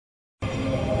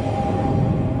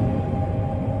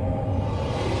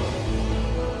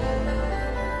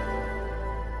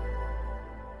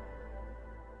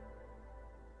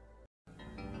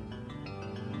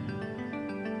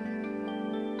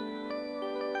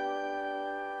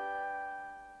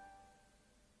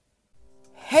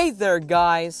Hey there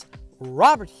guys,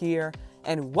 Robert here,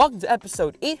 and welcome to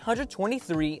episode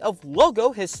 823 of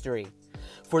Logo History.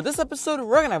 For this episode,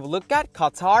 we're going to have a look at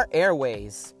Qatar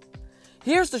Airways.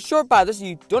 Here's the short bio so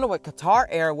you don't know what Qatar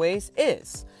Airways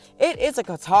is. It is a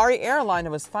Qatari airline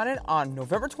that was founded on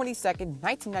November 22nd,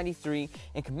 1993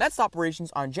 and commenced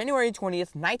operations on January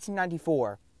 20th,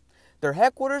 1994. Their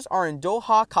headquarters are in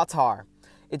Doha, Qatar.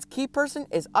 Its key person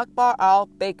is Akbar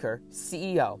Al-Baker,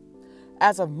 CEO.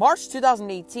 As of March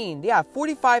 2018, they have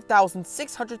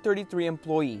 45,633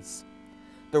 employees.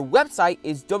 Their website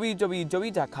is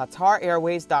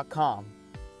www.qatarairways.com.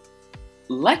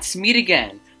 Let's meet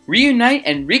again, reunite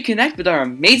and reconnect with our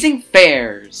amazing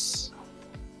fares.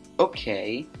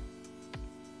 Okay.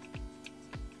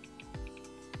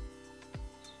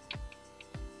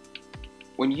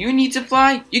 When you need to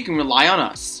fly, you can rely on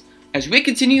us. As we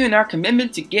continue in our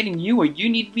commitment to getting you where you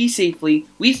need to be safely,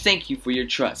 we thank you for your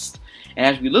trust. And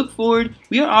as we look forward,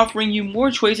 we are offering you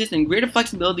more choices and greater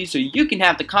flexibility so you can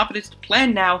have the confidence to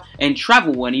plan now and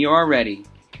travel when you are ready.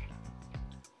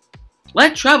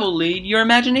 Let travel lead your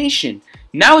imagination.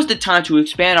 Now is the time to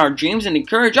expand our dreams and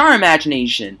encourage our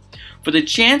imagination. For the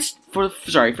chance to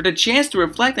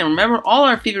reflect and remember all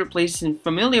our favorite places and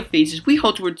familiar faces we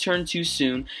hope to return to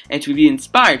soon and to be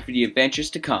inspired for the adventures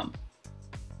to come.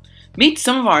 Meet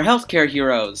some of our healthcare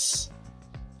heroes.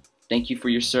 Thank you for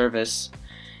your service.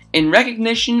 In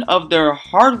recognition of their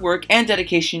hard work and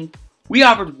dedication, we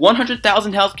offered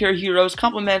 100,000 healthcare heroes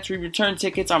complimentary return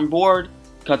tickets on board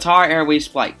Qatar Airways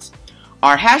flights.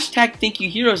 Our hashtag Thank You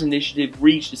Heroes initiative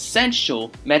reached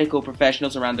essential medical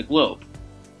professionals around the globe.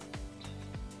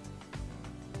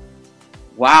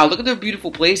 Wow, look at the beautiful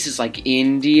places like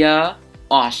India,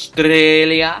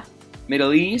 Australia,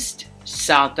 Middle East,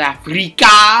 South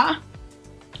Africa,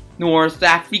 North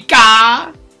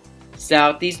Africa,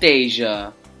 Southeast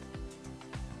Asia.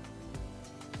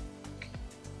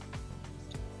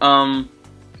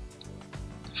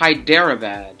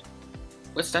 Hyderabad.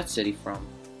 What's that city from?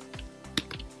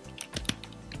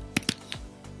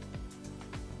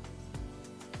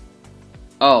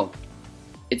 Oh,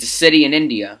 it's a city in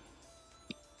India.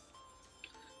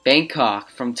 Bangkok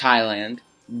from Thailand.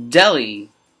 Delhi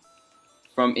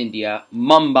from India.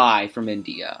 Mumbai from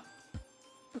India.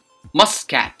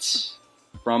 Muscat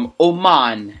from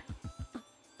Oman.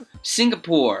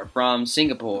 Singapore from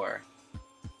Singapore.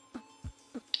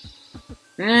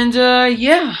 And,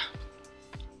 yeah.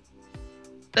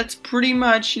 That's pretty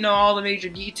much, all the major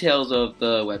details of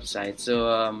the website.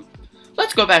 So,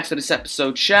 let's go back to this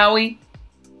episode, shall we?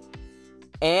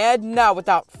 And now,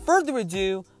 without further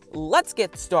ado, let's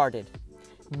get started.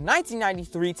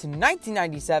 1993 to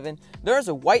 1997, there is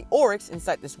a white oryx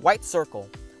inside this white circle,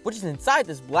 which is inside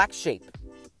this black shape.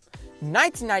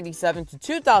 1997 to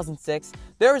 2006,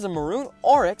 there is a maroon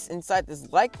oryx inside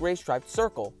this light gray striped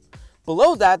circle.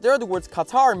 Below that, there are the words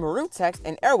Qatar in maroon text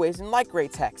and Airways in light gray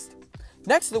text.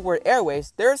 Next to the word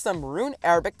Airways, there are some maroon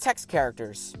Arabic text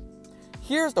characters.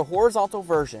 Here's the horizontal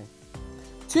version.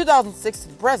 2006 to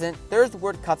the present, there is the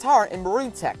word Qatar in maroon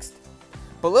text.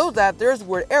 Below that, there is the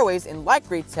word Airways in light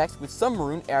gray text with some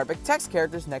maroon Arabic text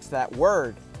characters next to that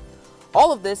word.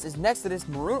 All of this is next to this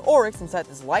maroon oryx inside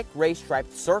this light gray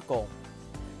striped circle.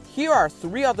 Here are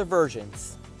 3 other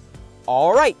versions.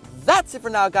 Alright, that's it for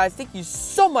now guys. Thank you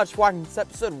so much for watching this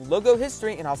episode of Logo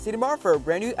History, and I'll see you tomorrow for a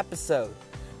brand new episode.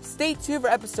 Stay tuned for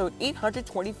episode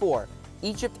 824,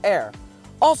 Egypt Air.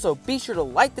 Also, be sure to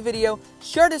like the video,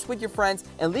 share this with your friends,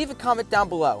 and leave a comment down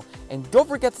below. And don't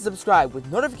forget to subscribe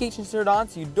with notifications turned on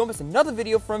so you don't miss another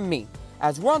video from me,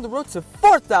 as we're on the road to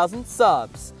 4,000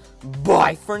 subs.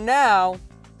 Bye for now!